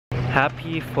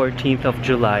Happy 14th of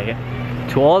July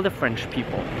to all the French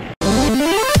people.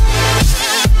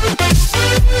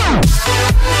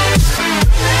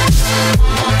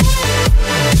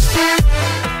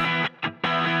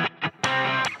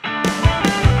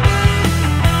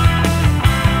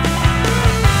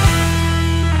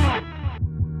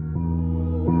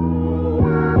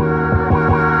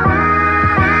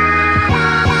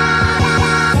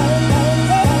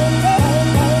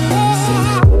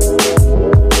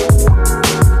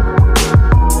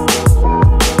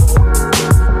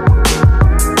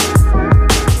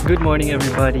 Good morning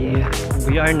everybody.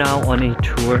 We are now on a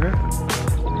tour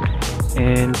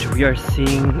and we are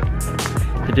seeing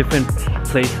the different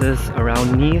places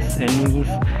around Nice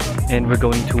and we're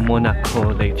going to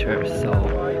Monaco later, so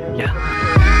yeah.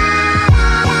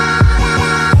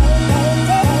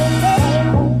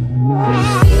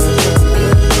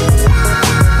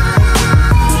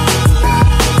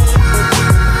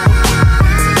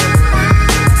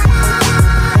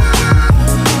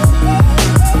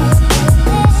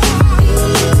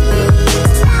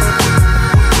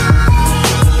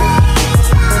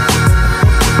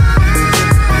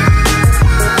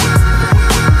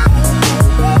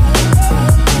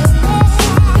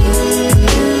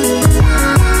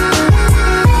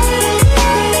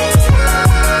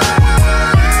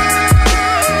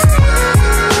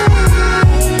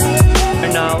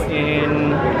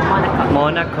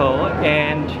 Monaco,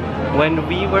 and when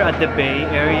we were at the Bay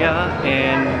Area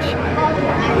and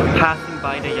passing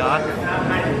by the yacht,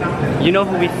 you know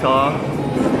who we saw?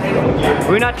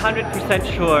 We're not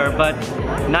 100% sure, but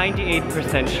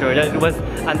 98% sure that it was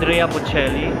Andrea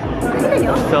Bocelli.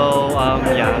 So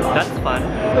yeah, that's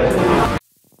fun.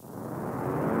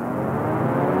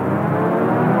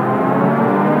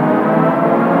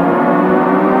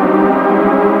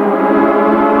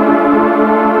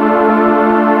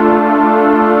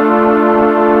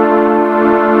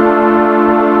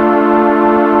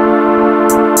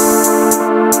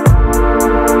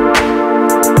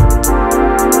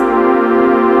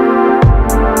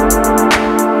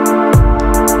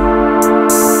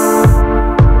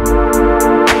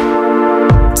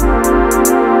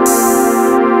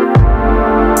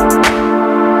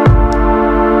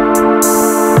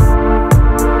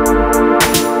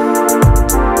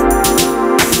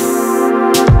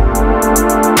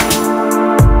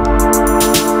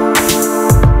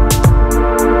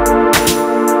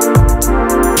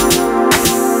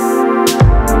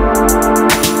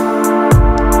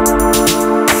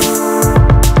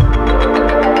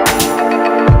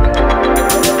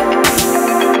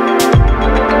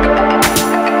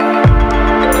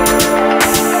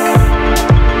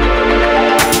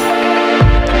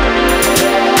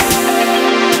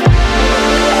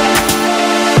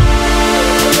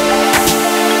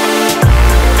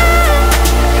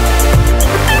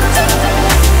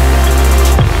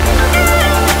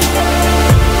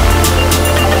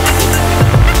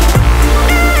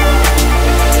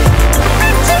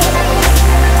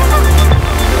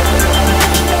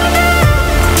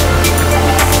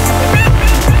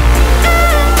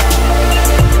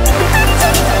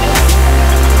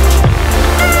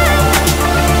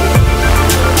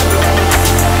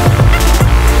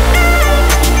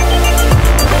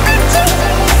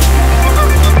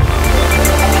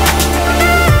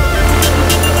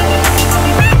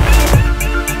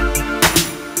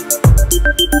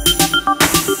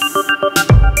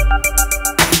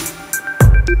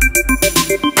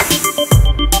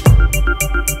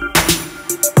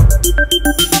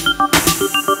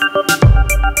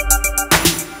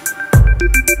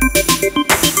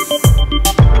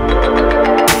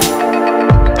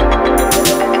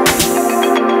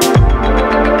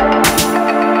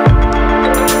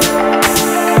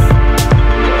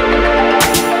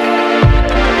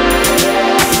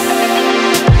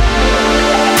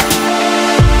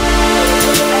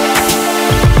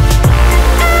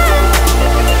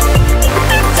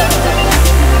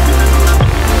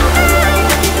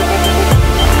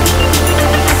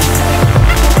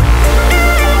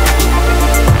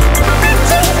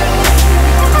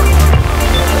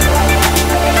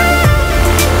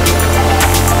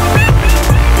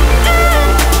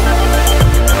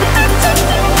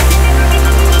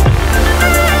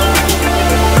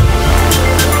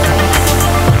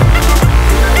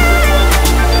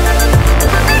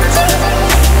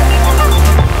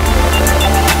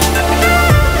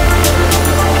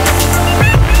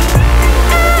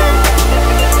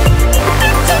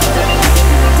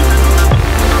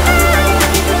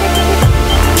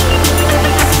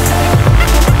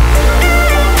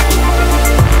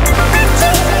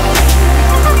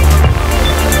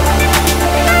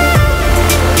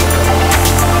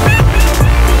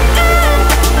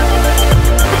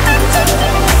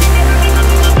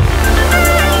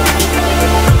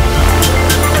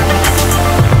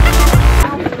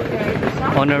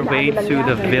 way to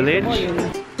the village.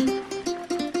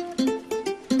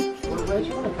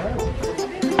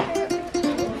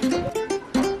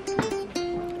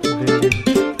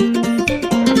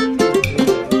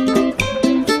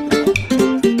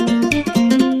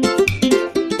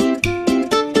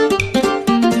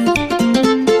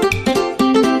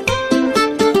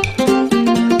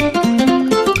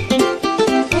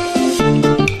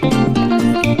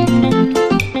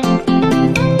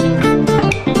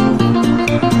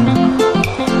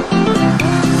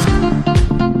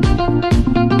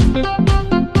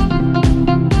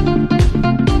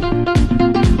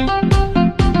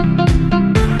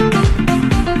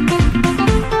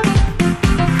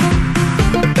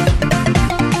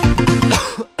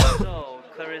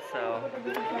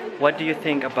 What do you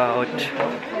think about,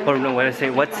 or no, what I say,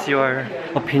 what's your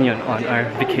opinion on our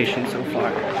vacation so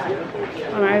far?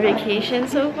 On our vacation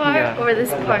so far? Yeah. Or this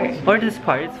part? Or this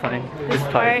part, it's fine. This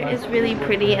part is really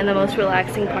pretty and the most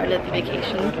relaxing part of the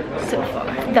vacation so far.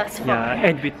 Thus far. Yeah,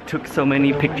 and we took so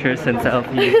many pictures and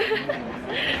selfies.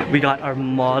 We got our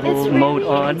model mode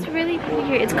on. It's really pretty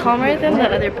here. It's calmer than the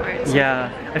other parts.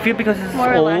 Yeah, I feel because this is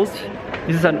More old. relaxing.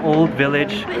 This is an old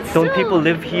village. Don't people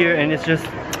live here, and it's just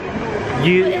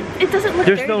it doesn't look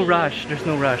there's dirty. no rush. There's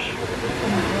no rush.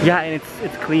 Yeah, and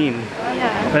it's clean.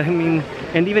 Yeah. I mean,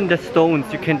 and even the stones,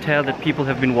 you can tell that people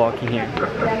have been walking here.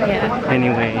 Yeah.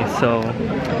 Anyway, so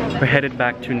we're headed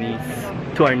back to Nice.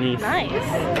 To our niece. Nice.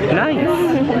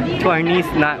 Nice. To our niece.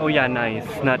 Oh yeah, nice.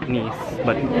 Not niece,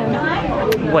 but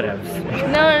whatevs.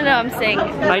 No, I'm saying.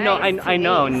 I know. I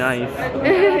know. Nice.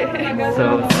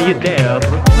 So see you there.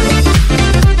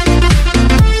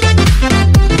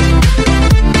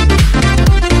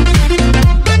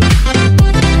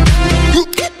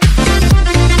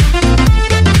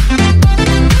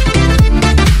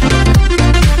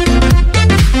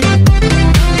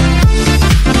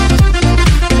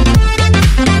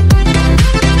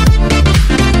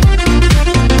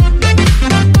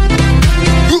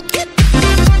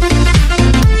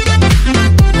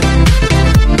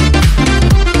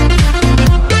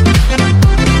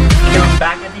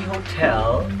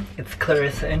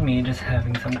 Clarissa and me just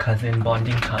having some cousin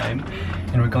bonding time,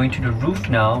 and we're going to the roof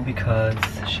now because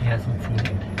she hasn't seen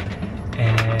it,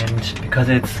 and because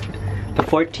it's the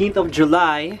 14th of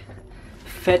July,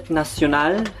 Fête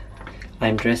Nationale.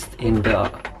 I'm dressed in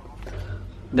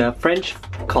the French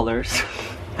colors,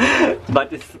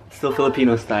 but it's still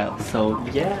Filipino style. So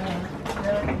yeah.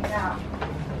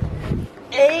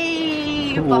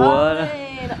 Hey, what?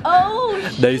 Oh,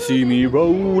 shoot. They see me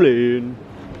rolling.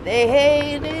 They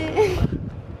hate it.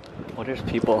 Oh, there's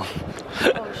people.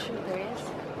 Oh shoot, there is.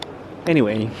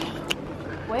 Anyway.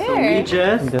 Where? So we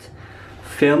just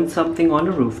filmed something on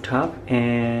the rooftop,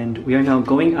 and we are now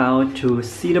going out to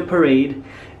see the parade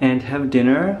and have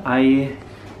dinner. I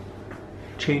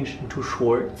changed into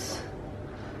shorts,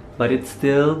 but it's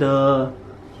still the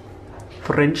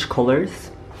French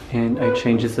colors, and I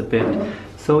changed this a bit.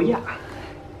 So yeah,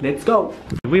 let's go.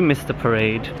 We missed the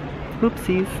parade.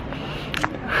 Oopsies.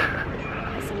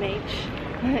 SMH.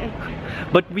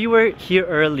 But we were here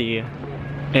early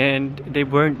and they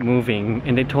weren't moving,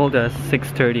 and they told us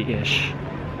 6:30-ish.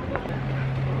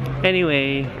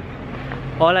 Anyway,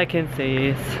 all I can say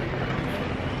is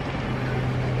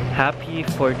happy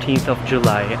 14th of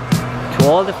July to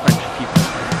all the French people.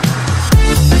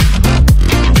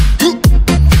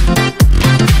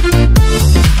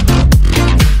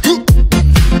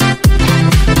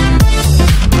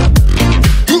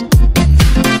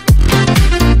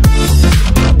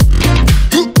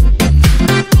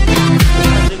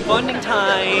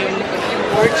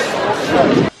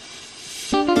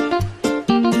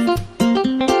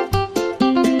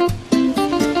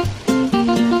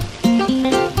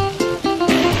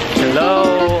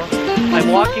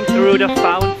 Walking through the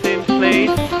fountain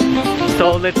place,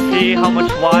 so let's see how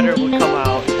much water will come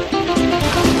out.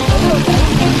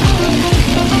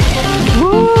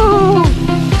 Woo!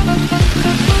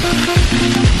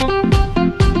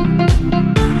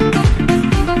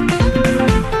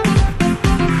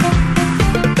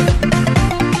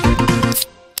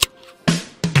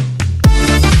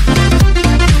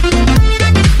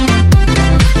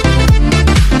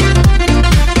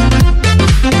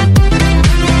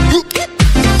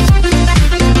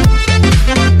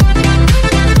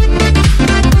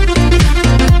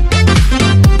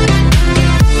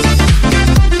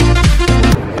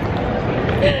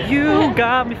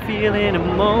 Got me feeling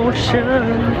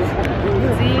emotions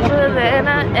deeper than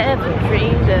I ever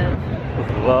dreamed of.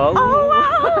 Whoa. Oh,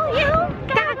 wow, you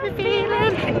got me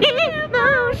feeling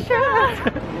emotions.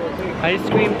 Ice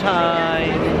cream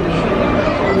time.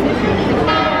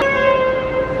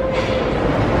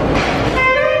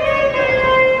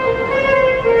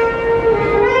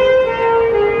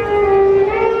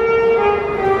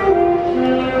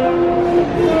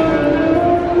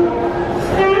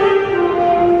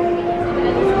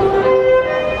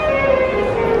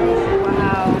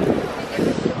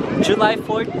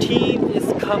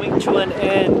 is coming to an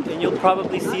end, and you'll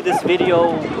probably see this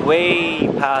video way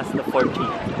past the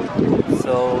 14th.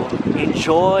 So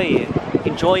enjoy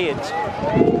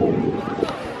it.